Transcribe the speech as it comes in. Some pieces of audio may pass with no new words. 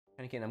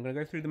Panikin, I'm going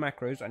to go through the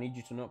macros. I need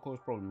you to not cause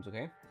problems,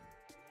 okay?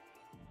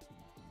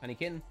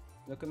 Panikin,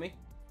 look at me.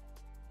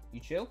 You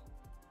chill?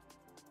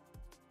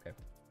 Okay.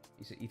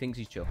 He thinks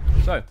he's chill.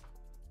 So,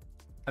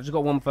 I've just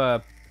got one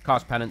for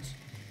cast penance.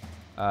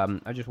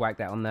 I just whacked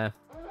that on there.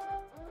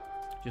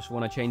 Just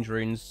want to change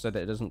runes so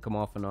that it doesn't come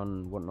off and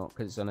on whatnot,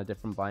 because it's on a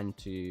different bind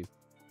to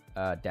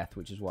death,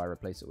 which is why I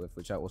replace it with,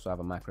 which I also have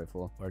a macro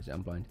for. Where is it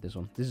unblind? This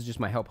one. This is just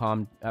my help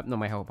harm. Not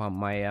my help harm.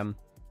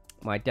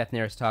 My death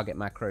nearest target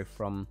macro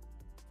from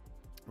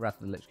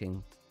Wrath of the Lich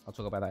King. I'll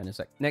talk about that in a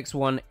sec. Next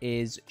one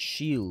is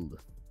shield.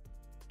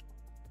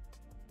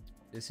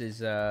 This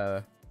is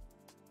a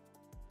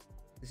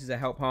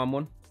help harm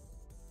one.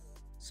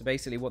 So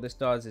basically what this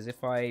does is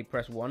if I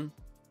press 1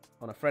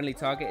 on a friendly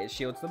target, it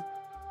shields them.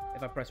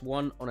 If I press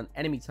 1 on an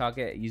enemy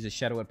target, it uses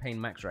Shadow of Pain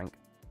max rank.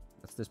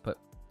 That's this put.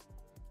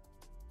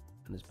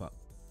 And this part.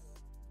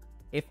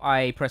 If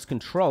I press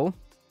Control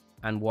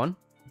and 1,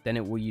 then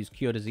it will use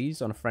Cure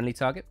Disease on a friendly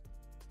target.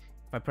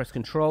 If I press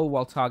Control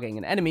while targeting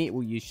an enemy, it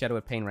will use Shadow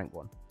of Pain rank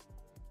 1.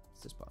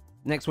 That's this part.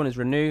 Next one is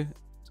Renew.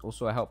 It's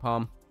also a help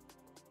harm.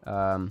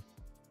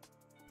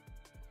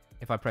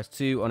 If I press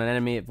 2 on an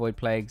enemy, it Void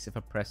Plagues. If I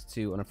press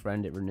 2 on a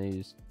friend, it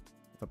renews.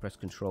 If I press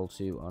Control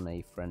 2 on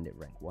a friend, it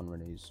rank 1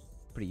 renews.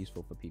 Pretty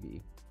useful for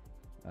PvE.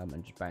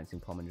 And just bouncing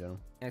Pom in general.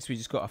 Next, we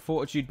just got a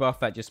Fortitude buff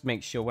that just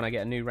makes sure when I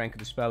get a new rank of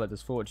the spell, it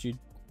does Fortitude.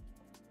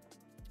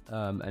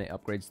 And it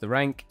upgrades the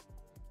rank.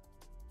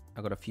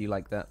 I've got a few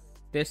like that.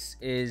 This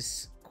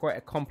is quite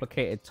a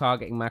complicated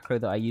targeting macro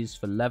that I use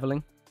for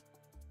leveling.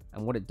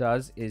 And what it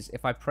does is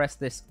if I press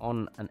this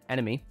on an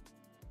enemy,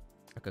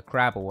 like a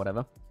crab or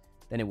whatever,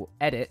 then it will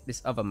edit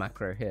this other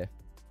macro here.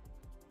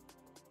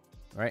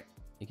 Right?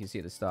 You can see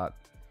at the start.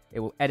 It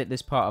will edit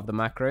this part of the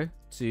macro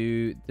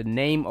to the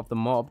name of the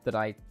mob that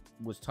I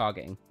was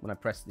targeting when I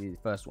pressed the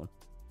first one.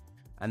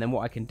 And then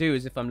what I can do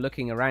is if I'm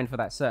looking around for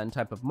that certain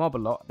type of mob a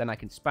lot, then I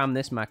can spam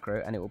this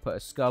macro and it will put a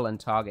skull and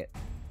target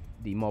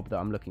the mob that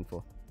I'm looking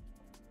for.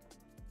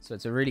 So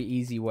it's a really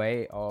easy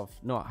way of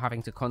not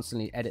having to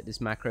constantly edit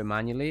this macro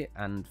manually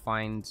and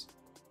find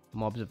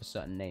mobs of a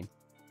certain name.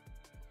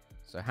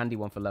 So handy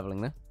one for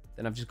leveling there.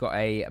 Then I've just got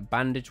a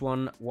bandage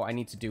one. What I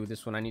need to do with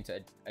this one, I need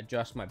to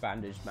adjust my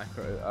bandage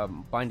macro,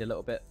 bind a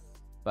little bit.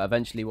 But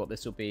eventually what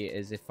this will be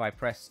is if I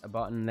press a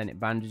button, then it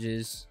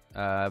bandages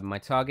my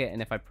target.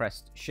 And if I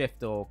press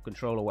shift or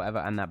control or whatever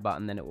and that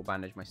button, then it will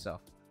bandage myself.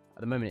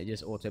 At the moment, it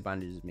just auto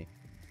bandages me.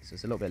 So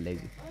it's a little bit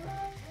lazy.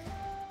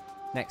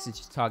 Next is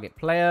just target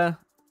player.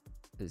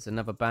 There's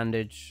another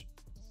bandage.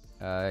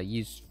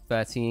 Use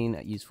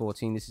 13, use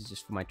 14. This is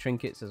just for my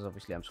trinkets, as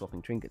obviously I'm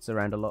swapping trinkets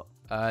around a lot.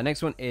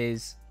 Next one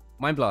is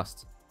Mind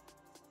Blast.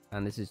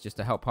 And this is just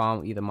to help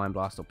harm either Mind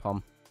Blast or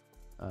Pom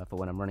for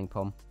when I'm running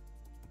Pom.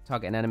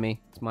 Target an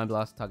enemy, it's Mind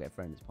Blast. Target a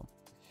friend, it's Pom.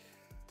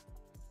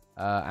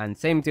 And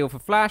same deal for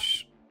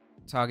Flash.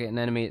 Target an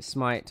enemy, it's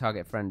Smite.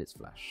 Target a friend, it's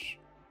Flash.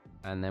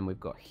 And then we've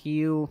got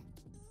Heal.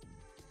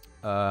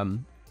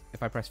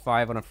 If I press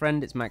 5 on a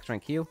friend, it's max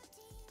rank heal.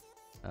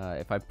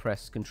 If I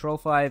press Control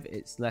 5,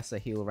 it's lesser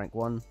heal rank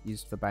 1,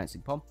 used for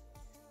bouncing Pom.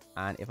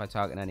 And if I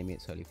target an enemy,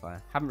 it's Holy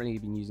Fire. Haven't really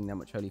been using that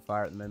much Holy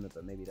Fire at the moment,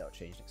 but maybe that'll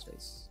change next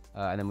phase.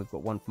 And then we've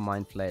got one for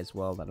Mind Flay as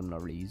well that I'm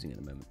not really using at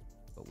the moment.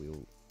 But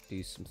we'll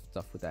do some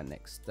stuff with that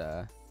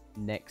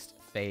next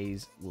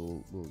phase.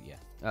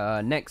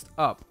 Yeah. Next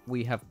up,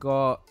 we have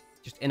got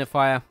just Inner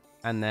Fire.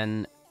 And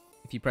then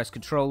if you press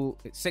Control,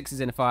 6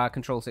 is Inner Fire.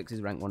 Control 6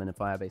 is rank 1 Inner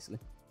Fire, basically.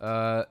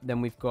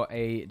 Then we've got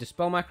a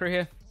Dispel macro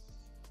here.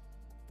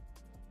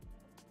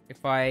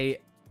 If I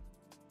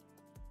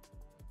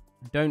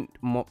don't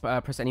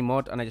press any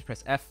mod and I just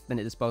press F, then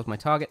it dispels my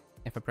target.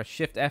 If I press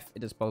Shift F, it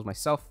dispels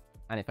myself.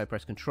 And if I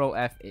press Control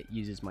F, it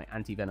uses my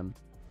anti-venom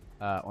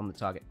on the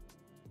target.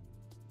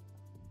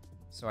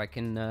 So I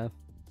can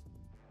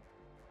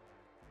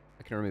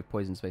remove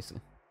poisons,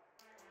 basically.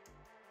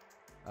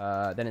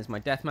 Then it's my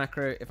death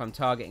macro. If I'm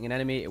targeting an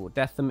enemy, it will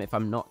death them. If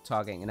I'm not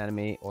targeting an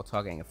enemy or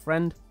targeting a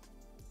friend,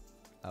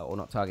 or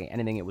not targeting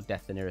anything, it will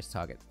death the nearest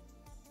target.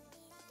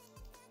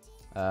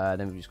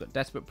 Then we've just got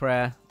Desperate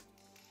Prayer.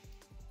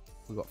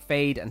 We've got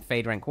Fade and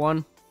Fade rank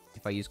 1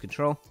 if I use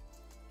Control.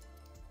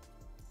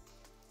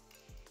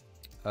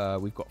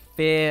 We've got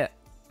Fear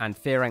and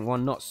Fear rank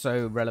 1, not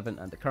so relevant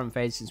at the current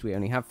phase since we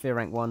only have Fear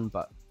rank 1,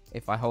 but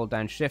if I hold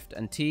down Shift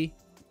and T,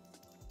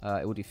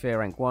 it will do Fear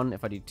rank 1.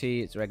 If I do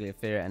T, it's regular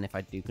Fear, and if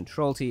I do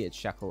Control T, it's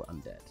Shackle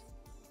Undead.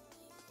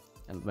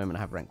 And at the moment I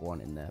have rank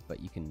 1 in there,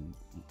 but you can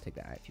take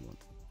that out if you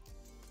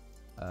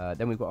want.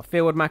 Then we've got a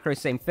Fieldward macro,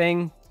 same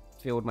thing.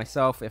 Field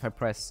myself if I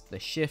press the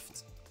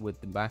shift with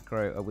the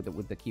macro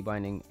with the key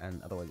binding,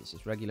 and otherwise it's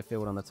just regular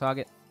field on the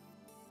target.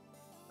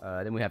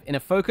 Then we have Inner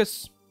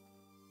Focus,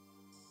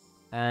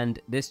 and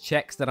this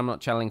checks that I'm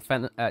not channeling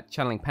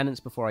Penance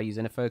before I use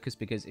Inner Focus,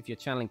 because if you're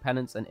channeling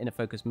Penance and Inner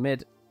Focus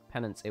mid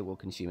Penance, it will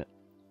consume it.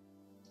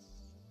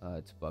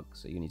 It's a bug,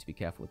 so you need to be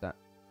careful with that.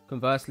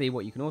 Conversely,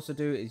 what you can also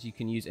do is you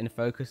can use Inner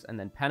Focus and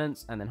then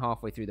Penance, and then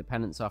halfway through the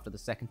Penance after the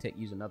second tick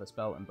use another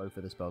spell, and both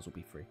of the spells will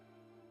be free.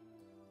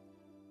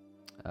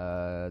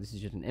 This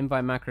is just an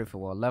invite macro for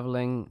while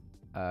leveling.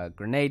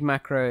 grenade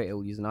macro, it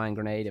will use an iron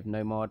grenade if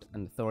no mod,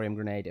 and the thorium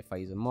grenade if I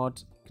use a mod.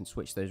 You can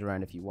switch those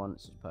around if you want.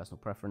 It's personal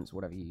preference,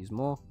 whatever you use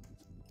more.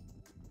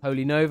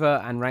 Holy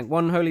Nova and rank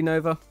 1 Holy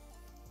Nova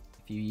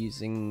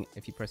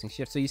if you're pressing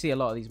shift. So you see a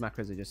lot of these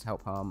macros are just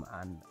help harm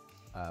and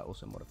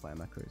also modifier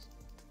macros.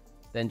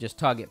 Then just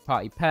target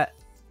party pet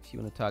if you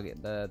want to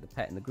target the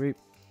pet in the group.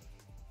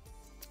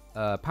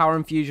 Power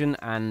infusion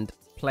and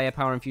player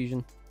power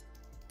infusion.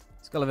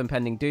 Skull of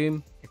Impending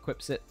Doom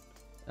equips it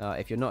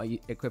if you're not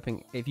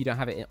equipping, if you don't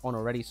have it on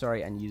already,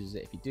 sorry, and uses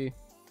it if you do.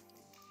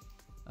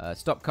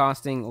 Stop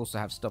casting also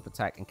have stop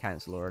attack and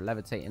cancel or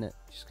levitate in it,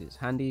 just because it's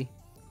handy.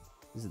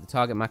 This is the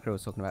target macro I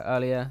was talking about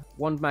earlier.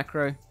 Wand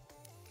macro,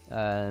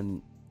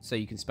 so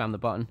you can spam the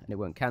button and it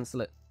won't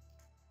cancel it.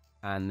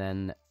 And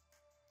then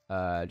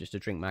just a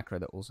drink macro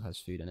that also has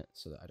food in it,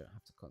 so that I don't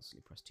have to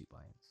constantly press 2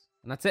 buy-ins.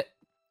 And that's it.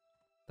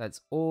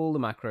 That's all the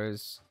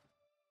macros.